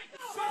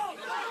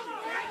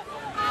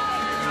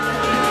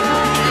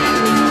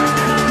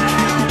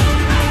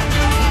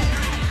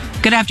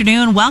Good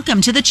afternoon. Welcome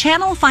to the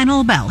Channel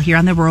Final Bell here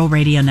on the Rural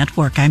Radio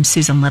Network. I'm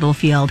Susan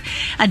Littlefield.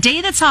 A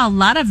day that saw a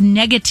lot of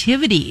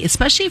negativity,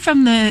 especially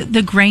from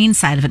the grain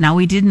side of it. Now,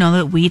 we did know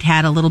that wheat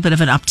had a little bit of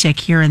an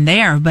uptick here and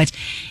there, but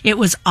it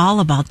was all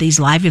about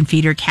these live and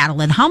feeder cattle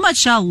and how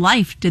much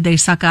life did they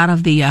suck out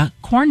of the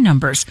corn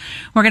numbers.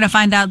 We're going to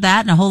find out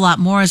that and a whole lot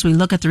more as we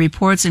look at the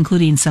reports,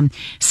 including some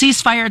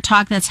ceasefire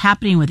talk that's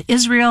happening with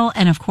Israel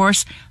and, of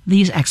course,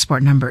 these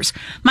export numbers.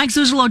 Mike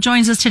Zuzolo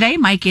joins us today.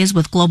 Mike is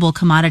with Global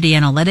Commodity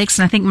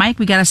Analytics. And I think, Mike,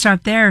 we got to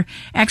start there.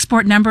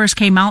 Export numbers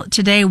came out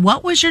today.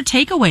 What was your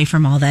takeaway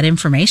from all that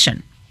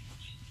information?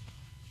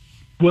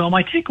 Well,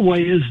 my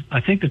takeaway is I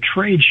think the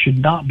trade should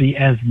not be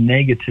as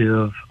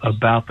negative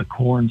about the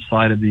corn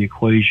side of the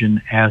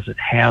equation as it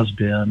has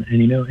been.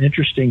 And,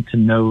 interesting to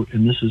note,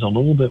 and this is a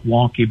little bit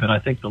wonky, but I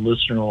think the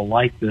listener will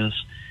like this,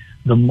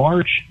 the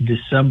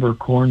March-December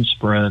corn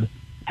spread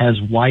has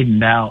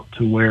widened out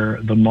to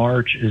where the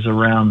March is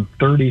around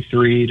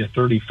 33 to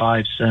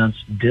 35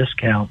 cents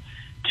discount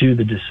to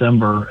the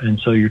December. And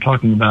so you're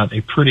talking about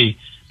a pretty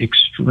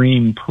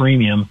extreme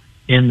premium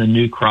in the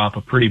new crop,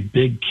 a pretty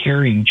big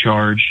carrying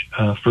charge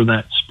for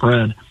that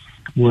spread.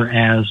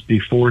 Whereas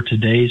before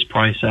today's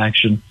price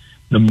action,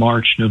 the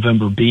March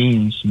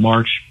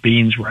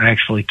beans were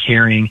actually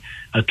carrying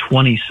a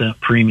 20-cent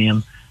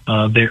premium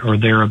there or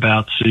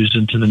thereabouts,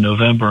 Susan, to the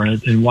November.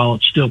 And while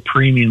it's still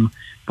premium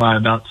by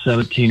about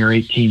 17 or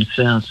 18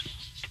 cents,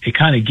 it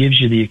kind of gives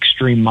you the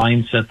extreme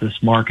mindset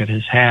this market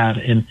has had.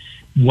 And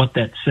what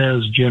that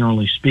says,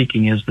 generally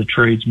speaking, is the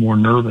trade's more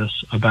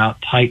nervous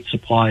about tight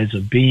supplies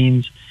of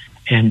beans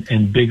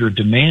and bigger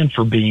demand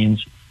for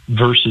beans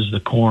versus the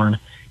corn.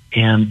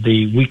 And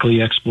the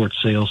weekly export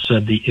sales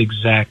said the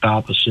exact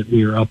opposite.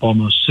 We are up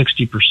almost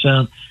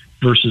 60%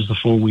 versus the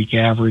 4-week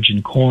average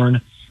in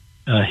corn,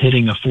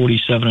 hitting a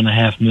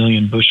 47.5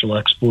 million bushel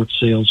export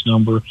sales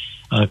number.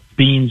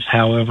 Beans,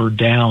 however,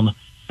 down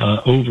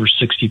over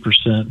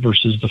 60%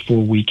 versus the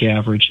 4-week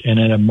average and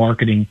at a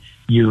marketing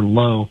year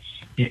low.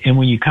 And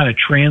when you kind of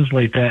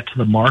translate that to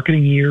the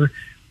marketing year,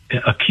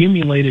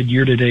 accumulated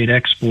year-to-date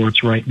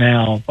exports right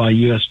now by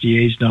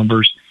USDA's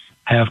numbers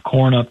have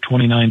corn up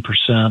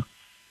 29%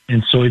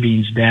 and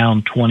soybeans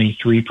down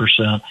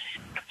 23%.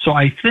 So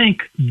I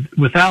think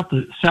without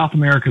the South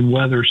American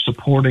weather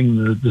supporting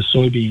the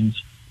soybeans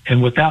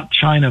and without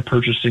China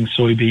purchasing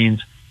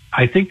soybeans,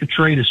 I think the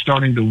trade is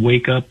starting to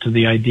wake up to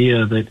the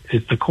idea that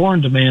if the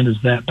corn demand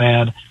is that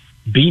bad,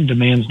 bean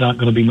demand is not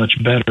going to be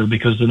much better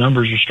because the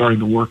numbers are starting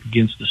to work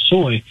against the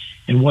soy.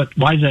 And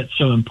why is that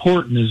so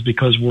important is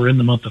because we're in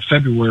the month of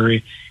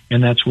February,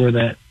 and that's where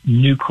that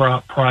new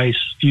crop price,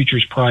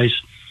 futures price,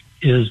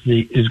 is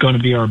going to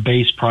be our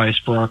base price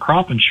for our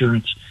crop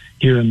insurance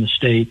here in the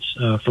States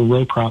for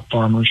row crop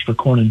farmers, for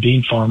corn and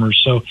bean farmers.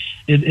 So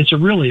it's a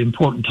really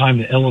important time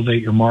to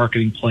elevate your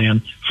marketing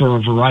plan for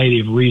a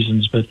variety of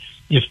reasons, but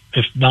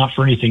if not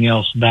for anything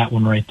else, that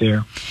one right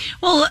there.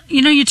 Well,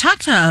 you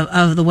talked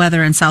of the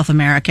weather in South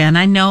America, and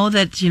I know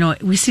that,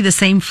 we see the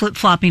same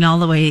flip-flopping all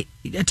the way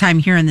time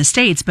here in the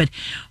States, but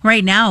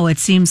right now it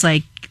seems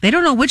like they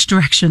don't know which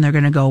direction they're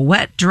going to go,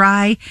 wet,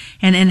 dry,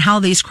 and how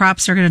these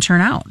crops are going to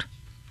turn out.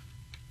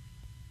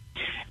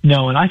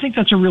 No, and I think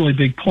that's a really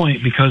big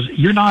point because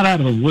you're not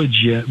out of the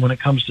woods yet when it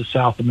comes to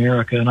South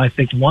America. And I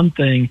think one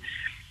thing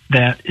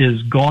that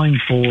is going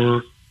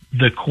for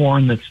the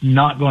corn that's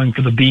not going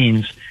for the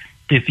beans,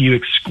 if you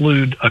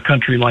exclude a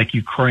country like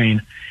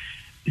Ukraine,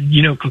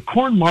 the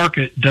corn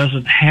market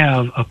doesn't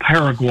have a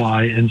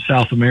Paraguay in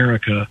South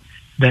America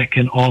that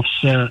can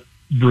offset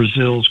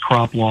Brazil's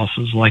crop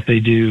losses like they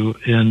do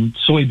in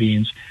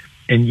soybeans.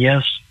 And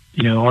yes,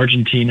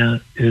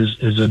 Argentina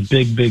is a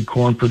big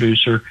corn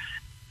producer.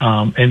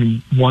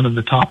 And one of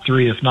the top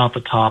three, if not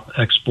the top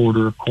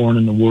exporter of corn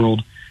in the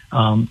world,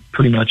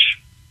 pretty much,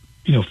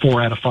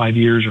 4 out of 5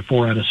 years or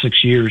 4 out of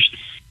 6 years.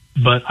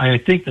 But I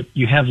think that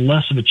you have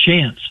less of a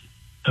chance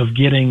of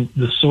getting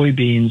the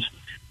soybeans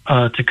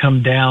to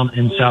come down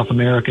in South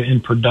America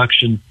in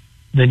production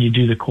than you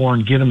do the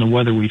corn, given the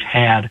weather we've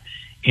had.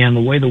 And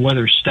the way the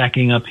weather's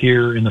stacking up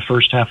here in the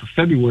first half of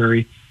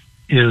February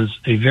is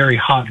a very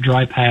hot,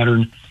 dry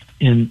pattern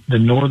in the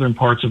northern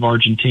parts of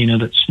Argentina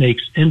that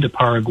snakes into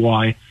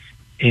Paraguay.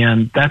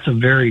 And that's a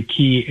very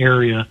key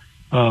area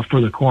for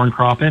the corn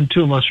crop and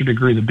to a lesser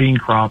degree the bean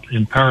crop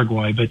in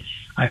Paraguay. But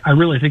I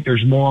really think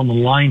there's more on the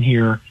line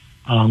here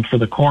for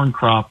the corn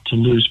crop to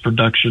lose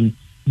production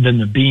than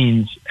the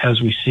beans as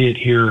we see it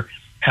here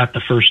at the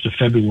 1st of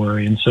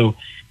February. And so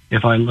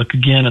if I look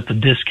again at the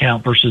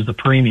discount versus the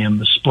premium,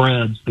 the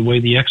spreads, the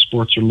way the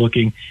exports are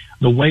looking,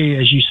 the way,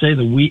 as you say,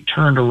 the wheat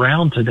turned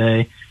around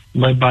today,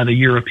 led by the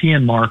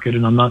European market,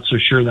 and I'm not so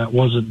sure that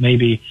wasn't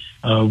maybe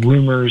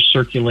rumors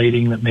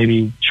circulating that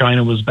maybe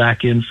China was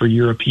back in for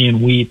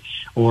European wheat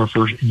or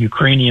for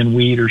Ukrainian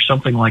wheat or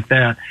something like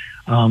that,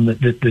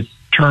 that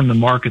turned the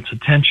market's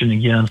attention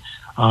again.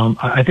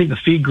 I think the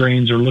feed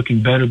grains are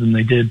looking better than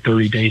they did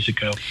 30 days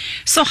ago.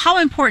 So how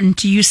important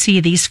do you see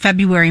these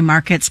February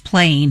markets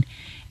playing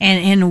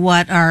and in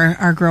what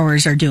our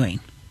growers are doing?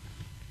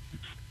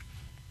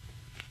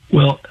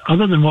 Well,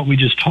 other than what we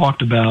just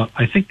talked about,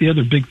 I think the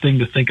other big thing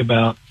to think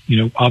about,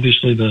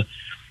 obviously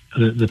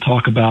the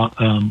talk about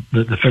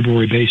the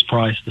February base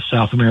price, the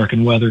South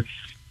American weather.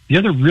 The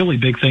other really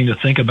big thing to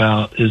think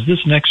about is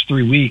this next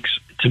 3 weeks,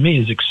 to me,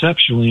 is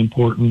exceptionally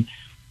important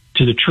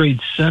to the trade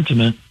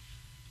sentiment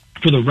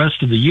for the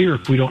rest of the year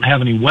if we don't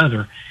have any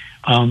weather.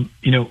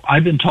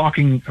 I've been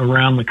talking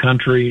around the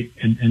country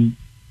and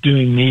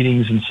doing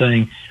meetings and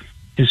saying,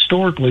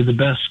 historically, the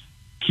best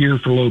cure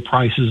for low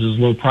prices is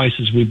low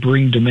prices. We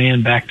bring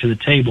demand back to the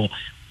table.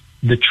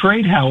 The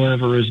trade,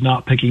 however, is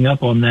not picking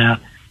up on that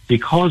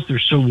because they're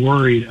so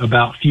worried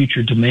about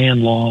future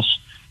demand loss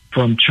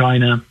from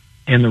China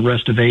and the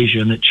rest of Asia,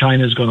 and that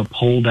China is going to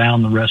pull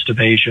down the rest of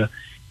Asia,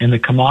 and the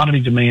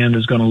commodity demand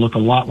is going to look a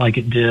lot like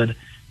it did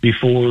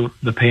before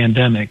the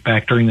pandemic,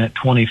 back during that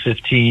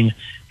 2015,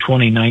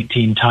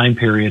 2019 time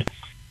period.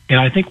 And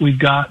I think we've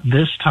got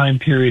this time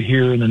period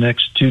here in the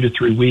next 2 to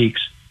 3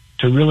 weeks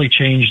to really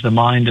change the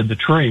mind of the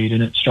trade,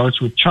 and it starts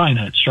with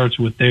China. It starts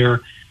with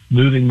their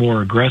moving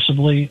more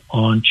aggressively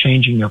on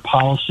changing their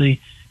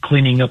policy,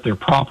 cleaning up their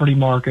property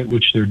market,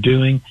 which they're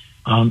doing.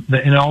 And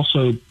it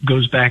also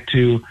goes back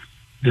to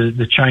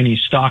the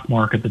Chinese stock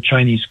market, the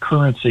Chinese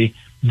currency,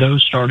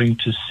 those starting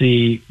to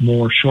see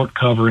more short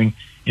covering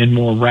and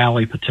more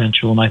rally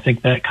potential. And I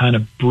think that kind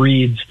of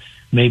breeds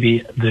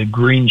maybe the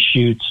green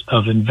shoots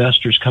of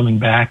investors coming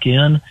back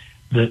in.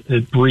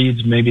 That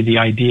breeds maybe the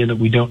idea that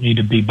we don't need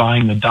to be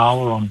buying the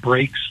dollar on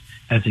breaks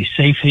as a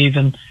safe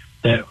haven,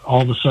 that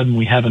all of a sudden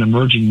we have an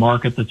emerging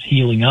market that's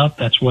healing up.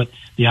 That's what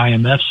the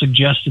IMF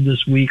suggested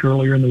this week,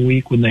 earlier in the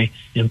week, when they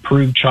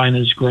improved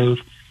China's growth.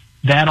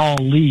 That all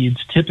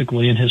leads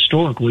typically and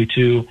historically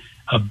to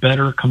a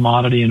better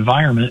commodity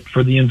environment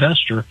for the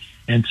investor.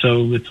 And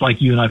so it's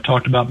like you and I've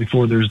talked about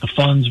before, there's the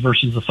funds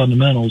versus the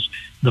fundamentals,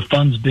 the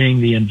funds being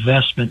the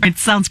investment. It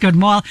sounds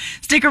good. Well,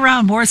 stick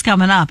around. More's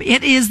coming up.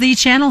 It is the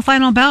Channel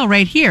Final Bell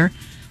right here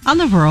on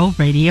the Rural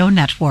Radio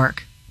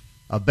Network.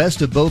 A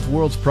best of both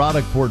worlds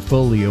product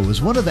portfolio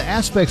is one of the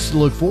aspects to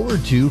look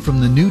forward to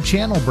from the new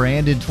Channel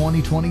brand in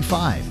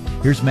 2025.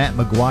 Here's Matt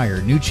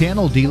McGuire, new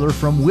Channel dealer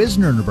from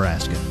Wisner,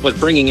 Nebraska. With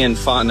bringing in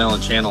Fontenelle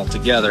and Channel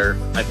together,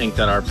 I think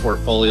that our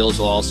portfolios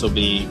will also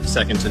be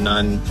second to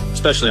none,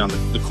 especially on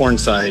the corn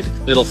side.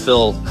 It'll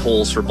fill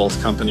holes for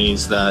both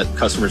companies that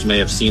customers may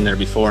have seen there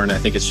before, and I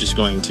think it's just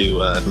going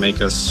to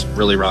make us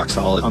really rock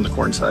solid on the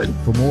corn side.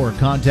 For more,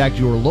 contact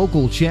your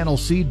local Channel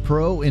Seed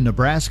Pro in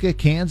Nebraska,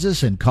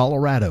 Kansas, and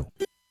Colorado.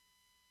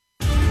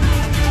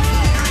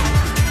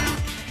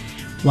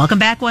 Welcome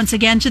back once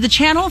again to the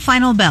Channel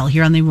Final Bell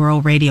here on the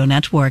Rural Radio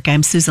Network.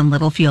 I'm Susan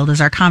Littlefield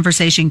as our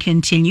conversation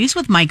continues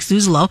with Mike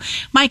Zuzolo.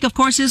 Mike, of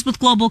course, is with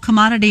Global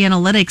Commodity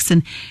Analytics.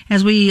 And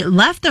as we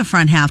left the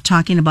front half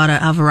talking about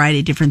a variety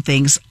of different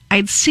things,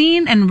 I'd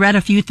seen and read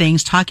a few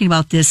things talking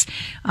about this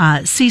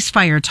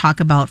ceasefire talk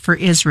about for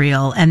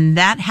Israel and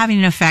that having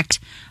an effect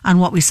on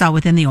what we saw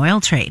within the oil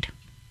trade.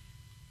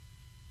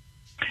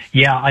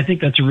 Yeah, I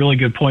think that's a really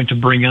good point to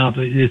bring up.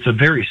 It's a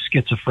very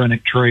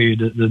schizophrenic trade.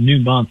 The new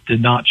month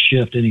did not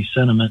shift any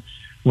sentiment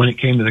when it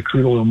came to the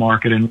crude oil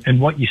market. And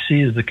what you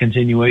see is the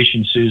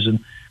continuation,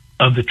 Susan,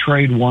 of the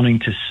trade wanting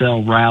to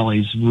sell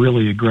rallies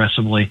really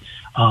aggressively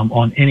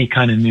on any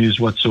kind of news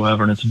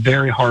whatsoever. And it's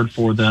very hard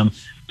for them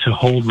to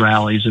hold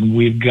rallies. And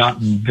we've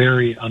gotten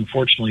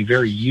unfortunately,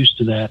 very used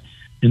to that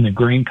in the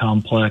grain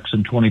complex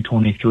in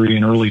 2023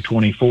 and early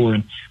 24.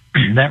 And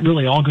that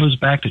really all goes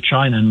back to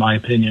China, in my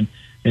opinion,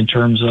 in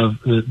terms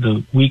of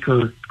the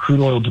weaker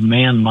crude oil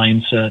demand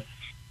mindset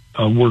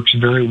works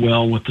very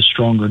well with the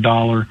stronger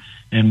dollar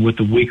and with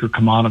the weaker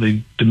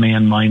commodity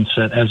demand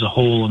mindset as a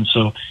whole. And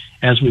so,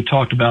 as we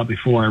talked about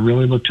before, I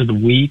really look to the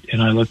wheat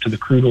and I look to the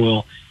crude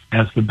oil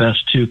as the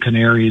best two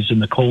canaries in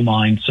the coal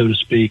mine, so to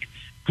speak,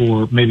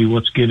 for maybe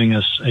what's giving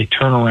us a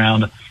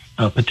turnaround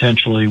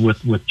potentially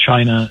with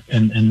China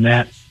and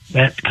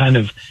that kind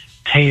of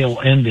tail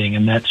ending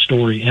and that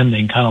story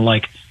ending, kind of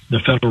like the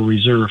Federal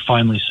Reserve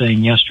finally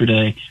saying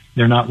yesterday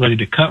they're not ready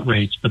to cut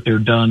rates, but they're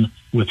done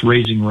with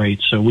raising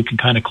rates. So we can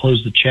kind of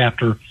close the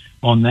chapter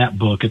on that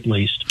book at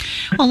least.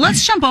 Well,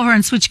 let's jump over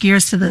and switch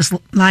gears to this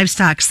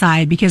livestock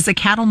side, because the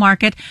cattle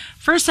market,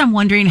 first I'm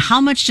wondering how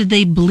much did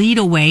they bleed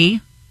away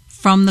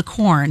from the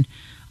corn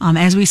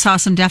as we saw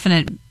some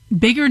definite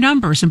bigger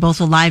numbers in both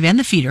the live and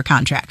the feeder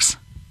contracts?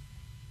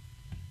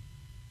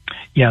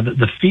 Yeah,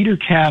 the feeder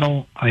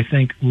cattle, I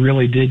think,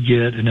 really did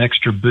get an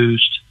extra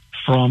boost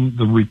from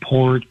the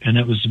report, and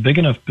it was a big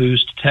enough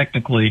boost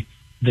technically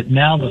that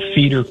now the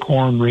feeder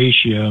corn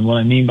ratio, and what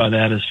I mean by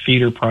that is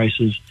feeder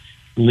prices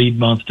lead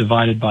month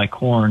divided by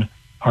corn,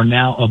 are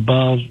now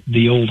above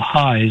the old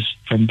highs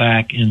from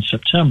back in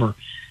September.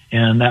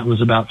 And that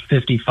was about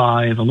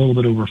 55, a little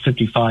bit over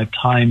 55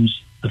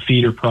 times the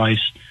feeder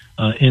price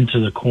into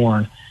the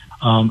corn.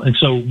 And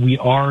so we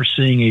are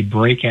seeing a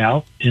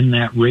breakout in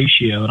that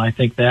ratio, and I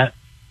think that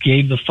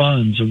gave the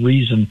funds a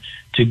reason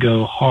to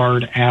go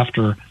hard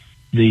after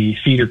the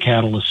feeder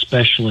cattle,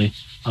 especially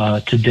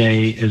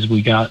today as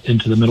we got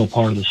into the middle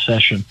part of the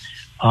session.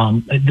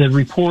 The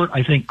report,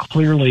 I think,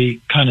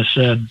 clearly kind of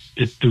said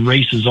the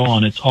race is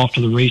on. It's off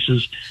to the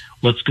races.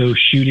 Let's go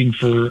shooting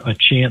for a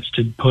chance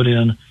to put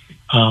in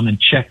and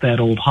check that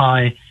old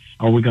high.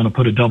 Are we going to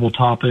put a double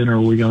top in, or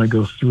are we going to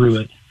go through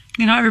it?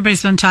 You know,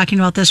 everybody's been talking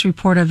about this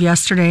report of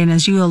yesterday, and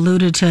as you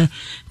alluded to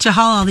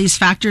how all these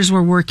factors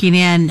were working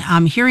in,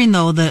 hearing,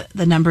 though, the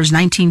numbers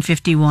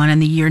 1951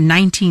 and the year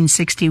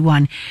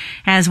 1961,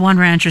 as one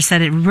rancher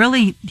said,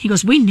 he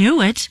goes, we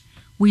knew it,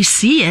 we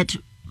see it,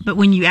 but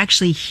when you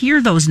actually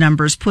hear those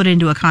numbers put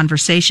into a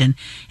conversation,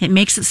 it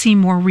makes it seem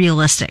more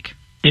realistic.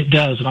 It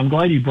does, and I'm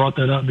glad you brought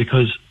that up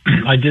because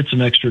I did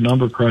some extra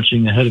number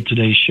crunching ahead of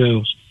today's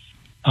shows.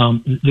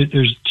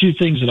 There's two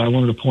things that I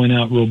wanted to point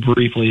out real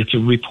briefly. It's a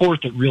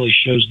report that really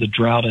shows the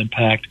drought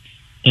impact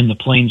in the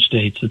plain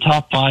states. The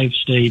top 5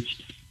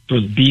 states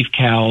for the beef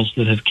cows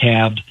that have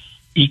calved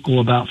equal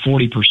about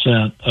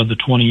 40% of the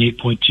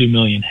 28.2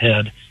 million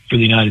head for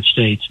the United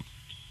States.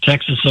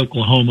 Texas,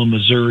 Oklahoma,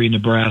 Missouri,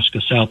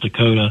 Nebraska, South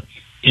Dakota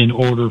in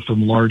order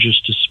from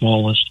largest to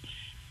smallest.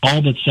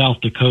 All but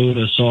South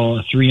Dakota saw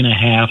a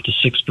 3.5% to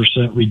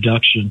 6%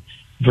 reduction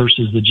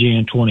versus the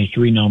Jan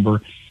 23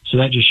 number. So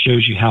that just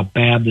shows you how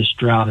bad this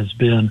drought has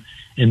been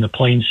in the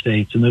plain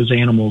states. And those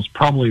animals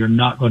probably are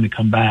not going to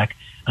come back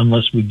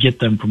unless we get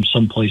them from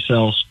someplace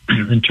else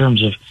in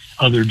terms of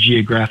other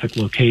geographic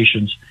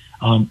locations.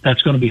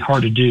 That's going to be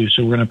hard to do.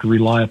 So we're going to have to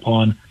rely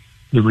upon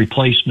the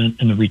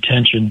replacement and the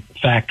retention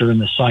factor in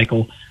the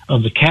cycle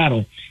of the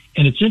cattle.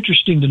 And it's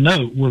interesting to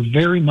note, we're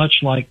very much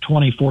like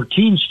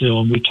 2014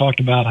 still. And we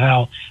talked about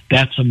how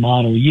that's a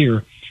model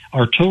year.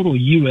 Our total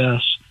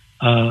U.S.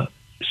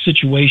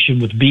 Situation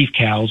with beef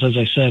cows, as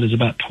I said, is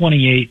about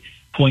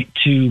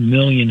 28.2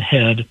 million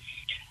head.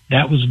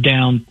 That was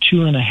down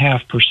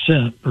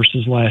 2.5%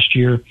 versus last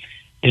year.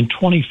 In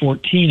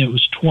 2014, it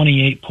was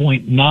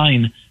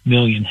 28.9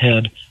 million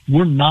head.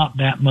 We're not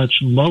that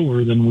much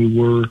lower than we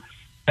were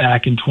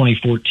back in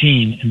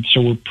 2014, and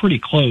so we're pretty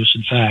close,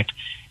 in fact.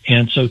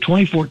 And so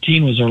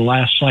 2014 was our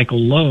last cycle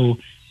low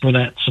for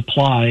that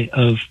supply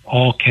of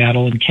all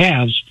cattle and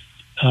calves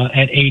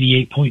at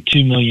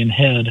 88.2 million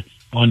head.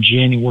 On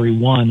January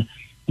 1,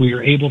 we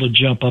were able to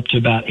jump up to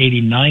about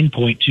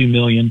 89.2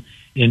 million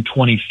in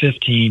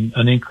 2015,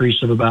 an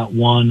increase of about a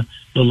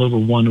little over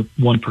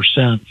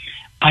 1%.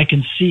 I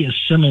can see a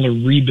similar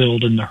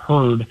rebuild in the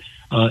herd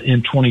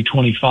in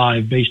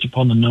 2025 based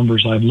upon the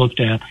numbers I've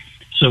looked at.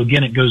 So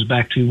again, it goes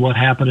back to what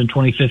happened in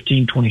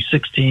 2015,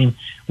 2016.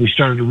 We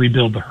started to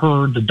rebuild the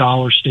herd. The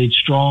dollar stayed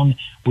strong.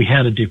 We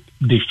had a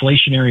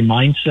deflationary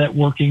mindset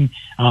working.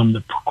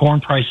 The corn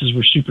prices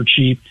were super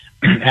cheap.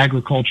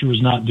 Agriculture was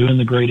not doing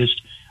the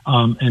greatest,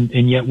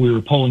 and yet we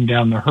were pulling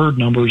down the herd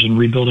numbers and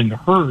rebuilding the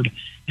herd,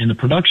 and the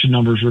production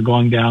numbers were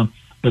going down,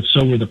 but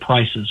so were the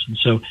prices. And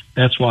so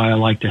that's why I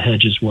like to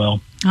hedge as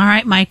well. All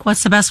right, Mike,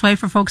 what's the best way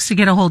for folks to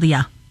get a hold of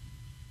you?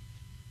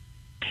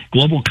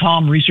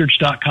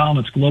 GlobalCommResearch.com.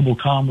 It's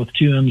GlobalComm with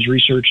 2 M's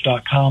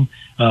Research.com.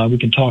 We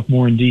can talk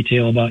more in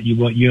detail about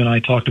what you and I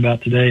talked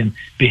about today and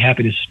be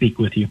happy to speak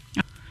with you.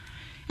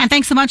 And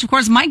thanks so much, of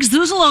course, Mike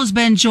Zuzolo has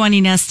been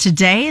joining us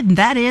today, and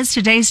that is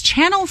today's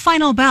Channel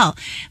Final Bell.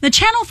 The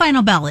Channel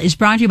Final Bell is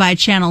brought to you by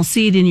Channel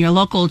Seed and your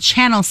local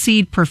Channel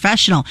Seed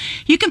professional.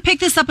 You can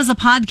pick this up as a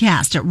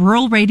podcast at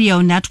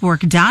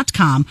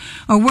ruralradionetwork.com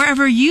or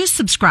wherever you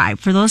subscribe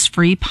for those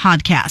free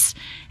podcasts.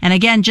 And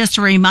again, just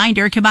a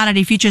reminder,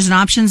 commodity futures and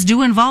options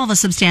do involve a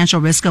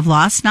substantial risk of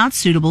loss, not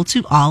suitable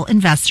to all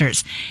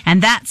investors. And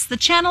that's the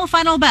Channel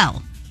Final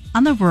Bell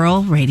on the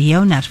Rural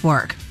Radio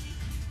Network.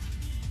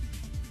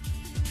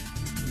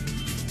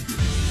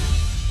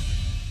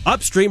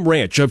 Upstream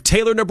Ranch of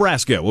Taylor,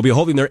 Nebraska will be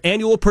holding their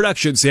annual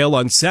production sale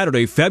on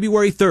Saturday,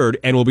 February 3rd,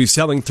 and will be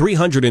selling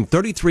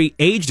 333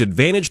 aged,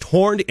 advantaged,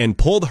 horned, and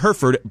pulled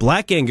Hereford,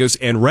 Black Angus,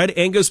 and Red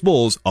Angus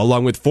bulls,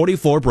 along with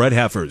 44 bred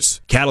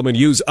heifers. Cattlemen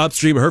use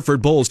Upstream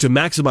Hereford bulls to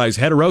maximize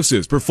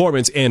heterosis,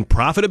 performance, and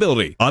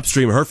profitability.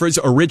 Upstream Herefords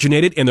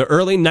originated in the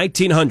early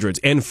 1900s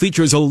and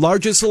features the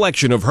largest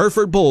selection of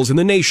Hereford bulls in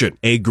the nation.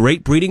 A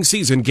great breeding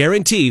season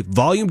guarantee,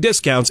 volume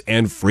discounts,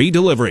 and free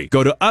delivery.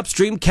 Go to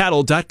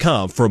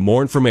upstreamcattle.com for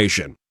more information.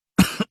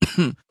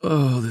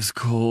 Oh, this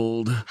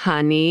cold.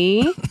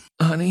 Honey?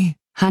 Honey?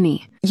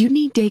 Honey, you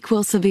need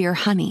DayQuil Severe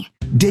Honey.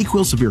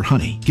 DayQuil Severe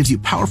Honey gives you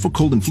powerful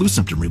cold and flu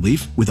symptom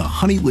relief with a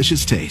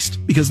honeylicious taste,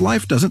 because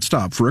life doesn't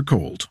stop for a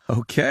cold.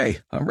 Okay,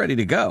 I'm ready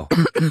to go.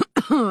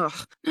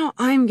 Now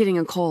I'm getting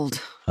a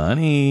cold.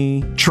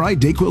 Honey. Try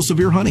DayQuil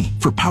Severe Honey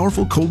for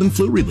powerful cold and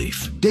flu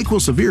relief.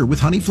 DayQuil Severe with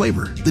honey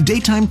flavor. The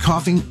daytime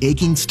coughing,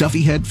 aching,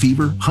 stuffy head,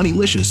 fever,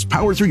 honeylicious,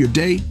 power through your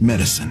day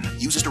medicine.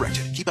 Use as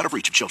directed. Keep out of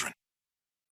reach of children.